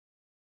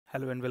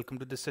Hello and welcome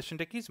to this session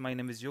techies. My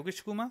name is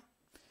Yogesh Kumar.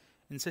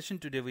 In session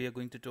today we are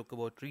going to talk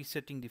about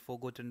resetting the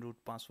forgotten root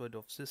password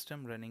of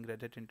system running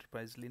Red Hat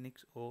Enterprise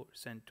Linux or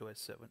CentOS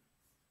 7.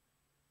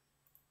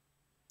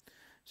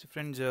 So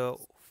friends,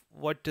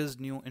 what is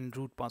new in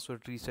root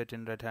password reset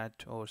in Red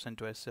Hat or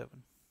CentOS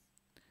 7?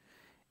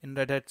 In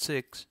Red Hat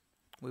 6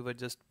 we were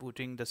just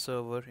putting the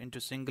server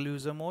into single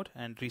user mode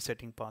and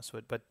resetting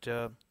password, but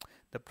the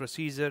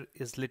procedure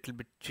is little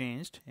bit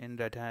changed in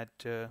Red Hat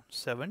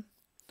 7.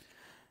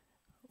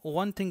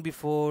 One thing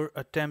before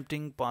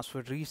attempting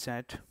password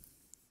reset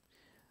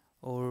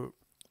or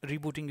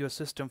rebooting your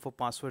system for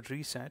password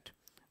reset,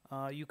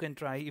 you can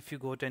try, if you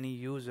got any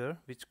user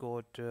which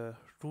got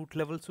root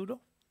level sudo,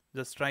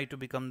 just try to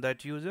become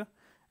that user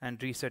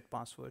and reset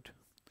password.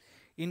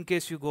 In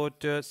case you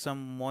got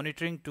some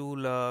monitoring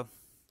tool,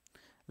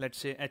 let's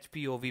say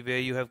HPOV, where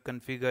you have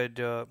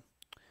configured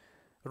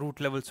root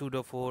level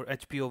sudo for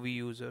HPOV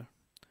user,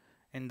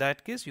 in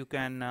that case you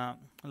can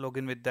log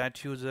in with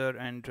that user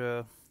and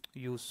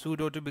use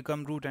sudo to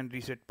become root and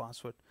reset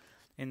password.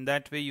 In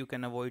that way you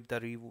can avoid the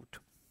reboot.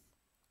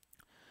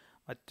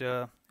 But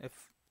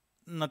if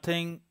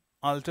nothing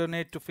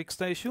alternate to fix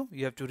the issue,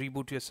 you have to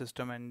reboot your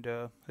system and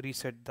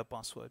reset the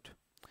password.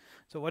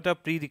 So what are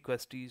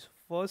prerequisites?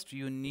 First,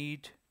 you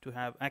need to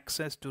have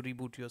access to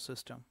reboot your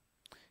system.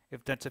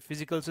 If that's a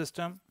physical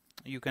system,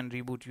 you can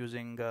reboot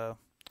using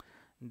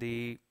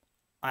the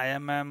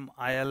IMM,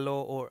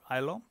 ILO or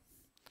ILO.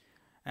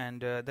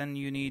 And then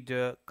you need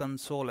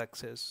console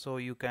access, so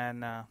you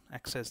can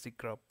access the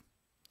grub.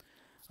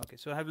 Okay,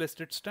 so I have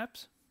listed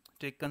steps.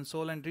 Take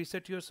console and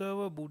reset your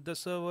server, boot the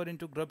server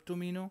into grub2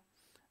 menu,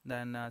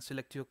 then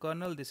select your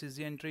kernel. This is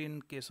the entry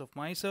in case of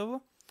my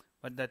server,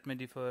 but that may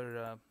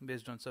differ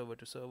based on server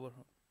to server.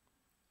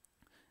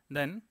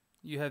 Then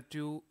you have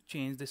to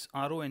change this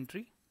RO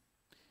entry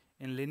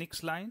in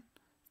Linux line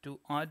to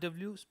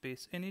rw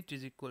space init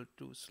is equal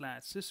to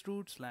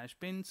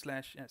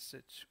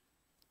 /sysroot/bin/sh.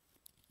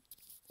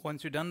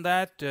 Once you've done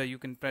that, you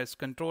can press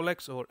Ctrl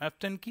X or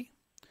F10 key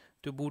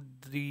to boot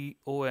the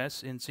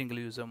OS in single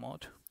user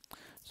mode.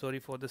 Sorry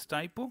for this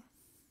typo.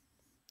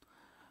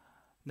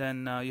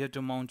 Then you have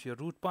to mount your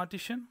root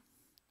partition,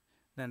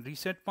 then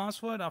reset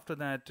password. After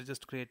that,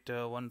 just create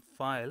one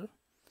file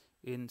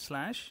in /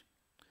 file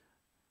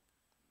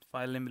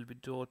name will be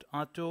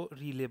 .auto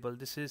relabel.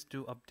 This is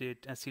to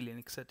update SE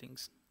Linux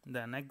settings.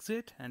 Then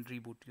exit and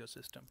reboot your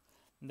system.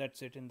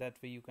 That's it. In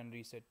that way you can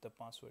reset the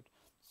password.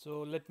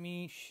 So let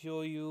me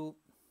show you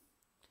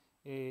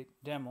a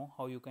demo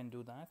how you can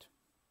do that.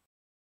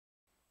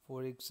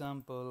 For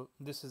example,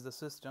 this is the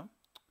system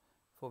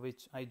for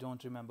which I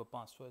don't remember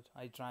password.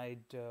 I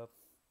tried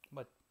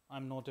but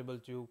I'm not able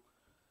to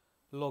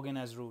log in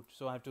as root,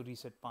 so I have to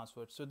reset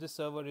password. So this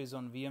server is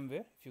on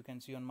VMware. If you can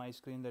see on my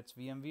screen, that's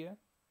VMware,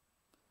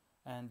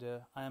 and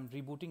I am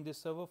rebooting this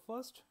server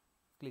first,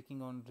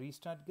 clicking on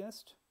restart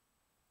guest.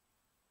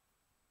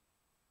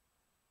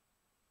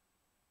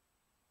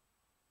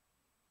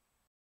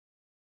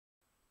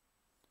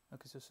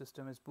 Okay, so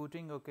system is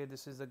booting. Okay,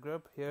 this is the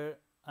grub. Here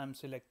I'm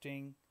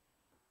selecting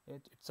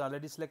it. It's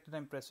already selected.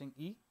 I'm pressing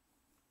E.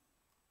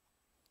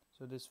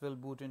 So this will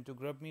boot into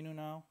grub menu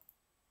now.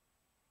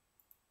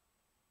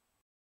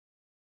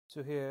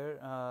 So here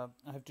I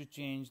have to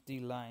change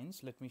the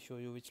lines. Let me show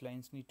you which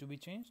lines need to be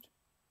changed.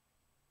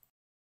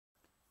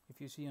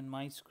 If you see on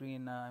my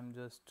screen, I'm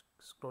just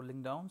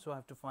scrolling down. So I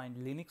have to find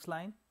Linux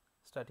line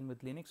starting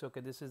with Linux.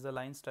 Okay, this is the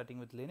line starting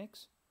with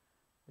Linux,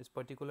 this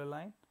particular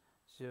line.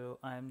 So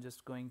I am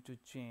just going to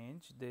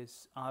change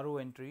this RO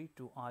entry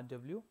to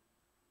RW.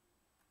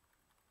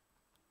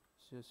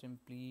 So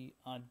simply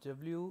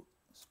RW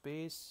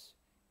space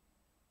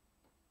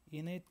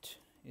init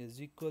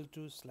is equal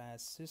to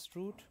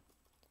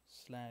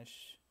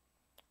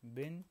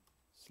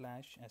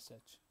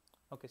 /sysroot/bin/sh.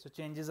 Okay, so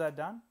changes are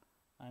done.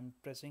 I'm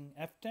pressing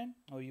F10,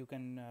 or you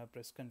can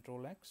press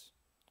Ctrl X.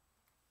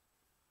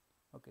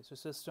 Okay, so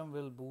system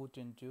will boot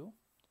into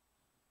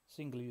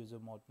single user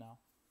mode now.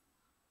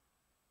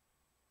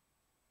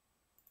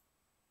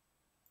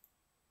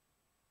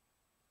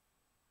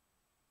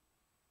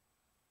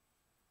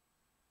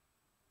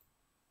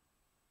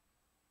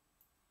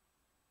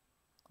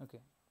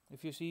 Okay,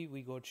 if you see,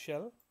 we got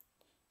shell.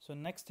 So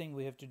next thing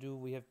we have to do,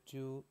 we have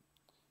to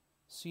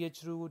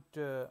chroot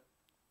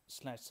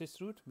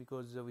 /sysroot,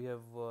 because we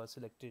have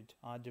selected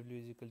rw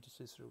is equal to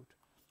sysroot.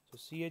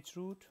 So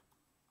chroot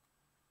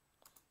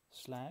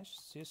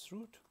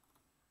 /sysroot.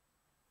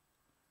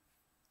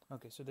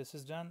 Okay, so this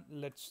is done.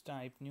 Let's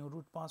type new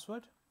root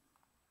password.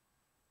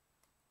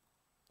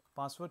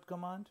 Password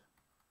command.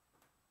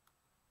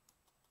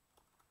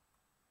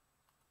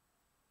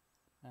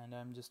 And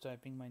I'm just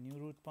typing my new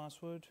root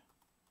password.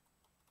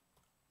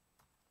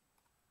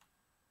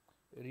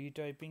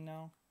 Retyping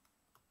now.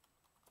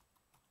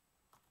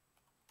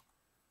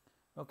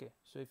 Okay,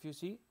 so if you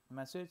see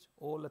message,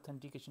 all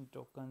authentication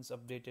tokens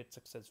updated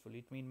successfully,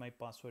 it means my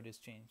password is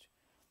changed.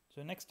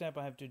 So next step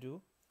I have to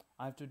do,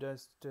 I have to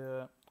just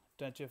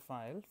touch a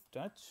file,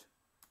 touch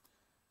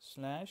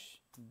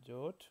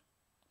 /dot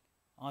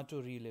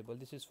auto relabel.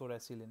 This is for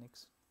SE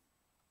Linux.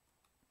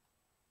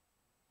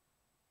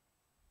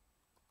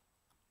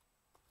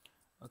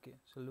 Okay,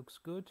 so looks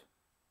good.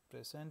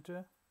 Press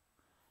enter,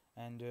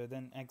 and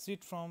then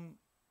exit from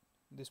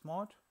this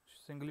mode,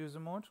 single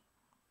user mode,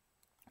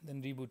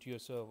 then reboot your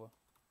server.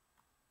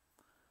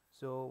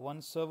 So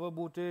once server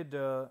booted,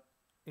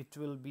 it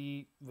will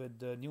be with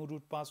the new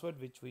root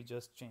password which we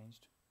just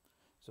changed.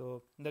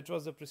 So that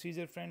was the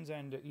procedure, friends,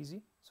 and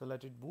easy. So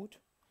let it boot.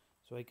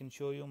 So I can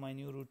show you my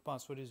new root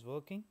password is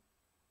working.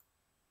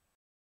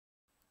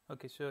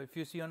 Okay, so if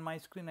you see on my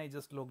screen, I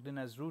just logged in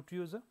as root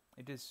user.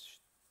 It is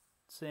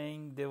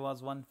saying there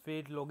was one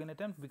failed login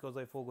attempt because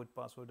I forgot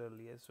password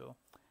earlier. So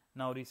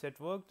now reset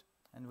worked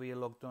and we are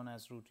logged on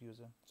as root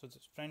user. So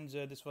friends,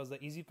 this was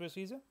the easy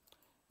procedure.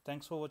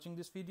 Thanks for watching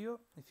this video.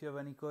 If you have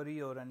any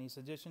query or any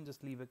suggestion,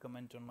 just leave a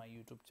comment on my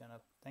YouTube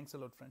channel. Thanks a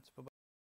lot, friends. Bye-bye.